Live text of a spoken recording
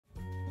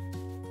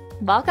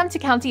Welcome to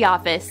County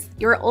Office,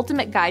 your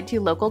ultimate guide to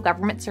local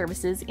government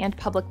services and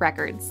public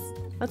records.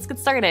 Let's get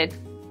started.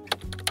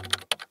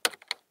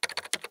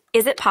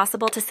 Is it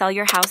possible to sell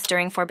your house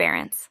during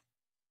forbearance?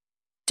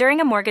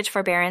 During a mortgage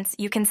forbearance,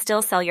 you can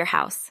still sell your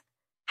house.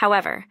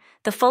 However,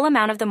 the full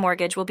amount of the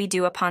mortgage will be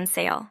due upon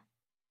sale.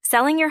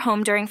 Selling your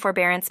home during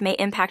forbearance may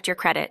impact your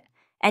credit,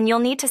 and you'll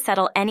need to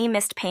settle any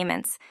missed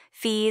payments,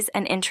 fees,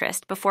 and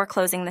interest before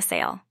closing the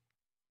sale.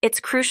 It's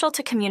crucial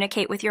to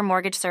communicate with your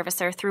mortgage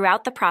servicer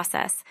throughout the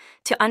process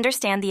to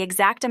understand the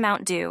exact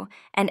amount due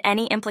and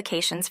any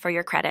implications for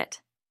your credit.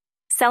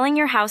 Selling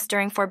your house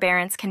during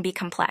forbearance can be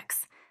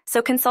complex,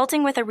 so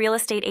consulting with a real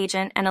estate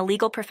agent and a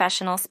legal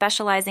professional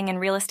specializing in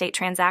real estate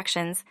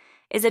transactions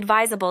is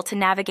advisable to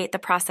navigate the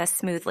process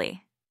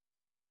smoothly.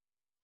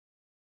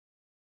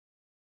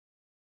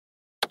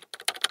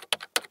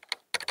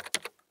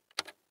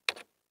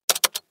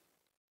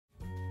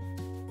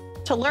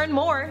 To learn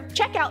more,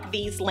 check out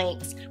these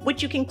links,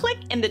 which you can click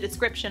in the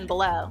description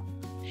below.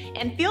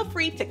 And feel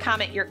free to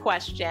comment your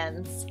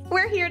questions.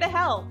 We're here to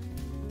help.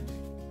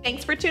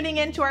 Thanks for tuning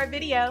in to our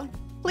video.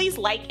 Please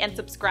like and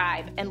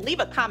subscribe and leave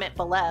a comment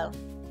below.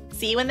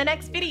 See you in the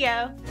next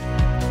video.